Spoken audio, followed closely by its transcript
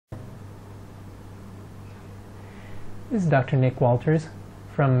This is Dr. Nick Walters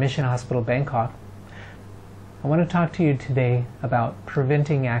from Mission Hospital, Bangkok. I want to talk to you today about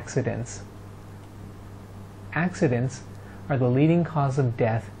preventing accidents. Accidents are the leading cause of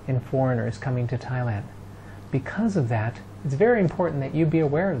death in foreigners coming to Thailand. Because of that, it's very important that you be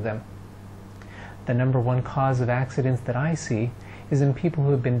aware of them. The number one cause of accidents that I see is in people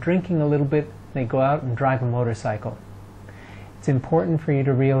who have been drinking a little bit. They go out and drive a motorcycle. It's important for you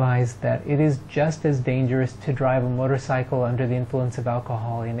to realize that it is just as dangerous to drive a motorcycle under the influence of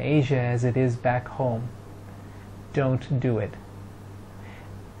alcohol in Asia as it is back home. Don't do it.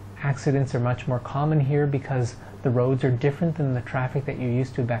 Accidents are much more common here because the roads are different than the traffic that you're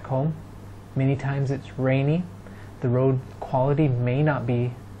used to back home. Many times it's rainy. The road quality may not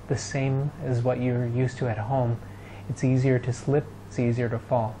be the same as what you're used to at home. It's easier to slip, it's easier to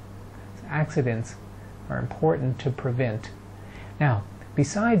fall. So accidents are important to prevent. Now,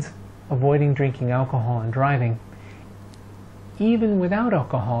 besides avoiding drinking alcohol and driving, even without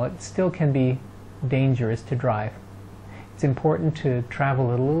alcohol, it still can be dangerous to drive. It's important to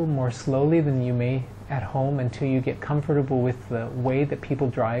travel a little more slowly than you may at home until you get comfortable with the way that people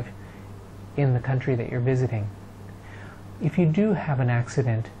drive in the country that you're visiting. If you do have an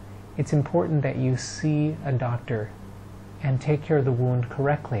accident, it's important that you see a doctor and take care of the wound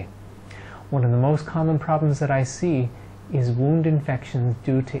correctly. One of the most common problems that I see is wound infections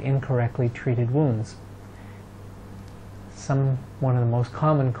due to incorrectly treated wounds. One of the most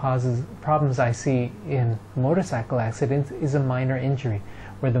common problems I see in motorcycle accidents is a minor injury,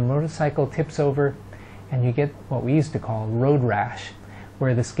 where the motorcycle tips over and you get what we used to call road rash,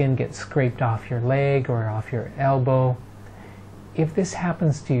 where the skin gets scraped off your leg or off your elbow. If this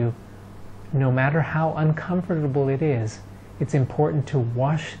happens to you, no matter how uncomfortable it is, it's important to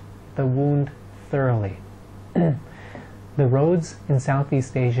wash the wound thoroughly. The roads in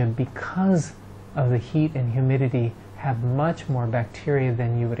Southeast Asia, because of the heat and humidity, have much more bacteria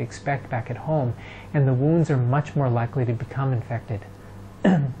than you would expect back at home, and the wounds are much more likely to become infected.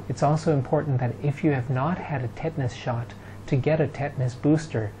 It's also important that if you have not had a tetanus shot, to get a tetanus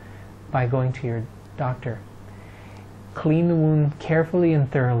booster by going to your doctor. Clean the wound carefully and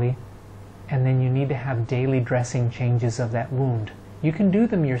thoroughly, and then you need to have daily dressing changes of that wound. You can do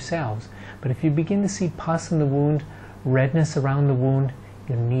them yourselves, but if you begin to see pus in the wound, redness around the wound,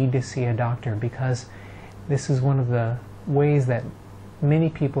 you need to see a doctor, because this is one of the ways that many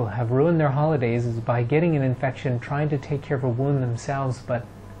people have ruined their holidays, is by getting an infection, trying to take care of a wound themselves, but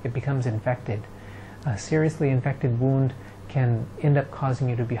it becomes infected. A seriously infected wound can end up causing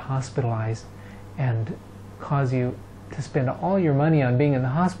you to be hospitalized and cause you to spend all your money on being in the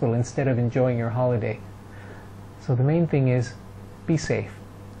hospital instead of enjoying your holiday. So the main thing is, be safe.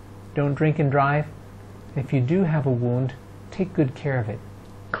 Don't drink and drive. If you do have a wound, take good care of it.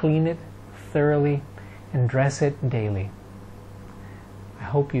 Clean it thoroughly and dress it daily. I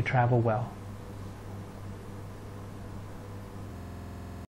hope you travel well.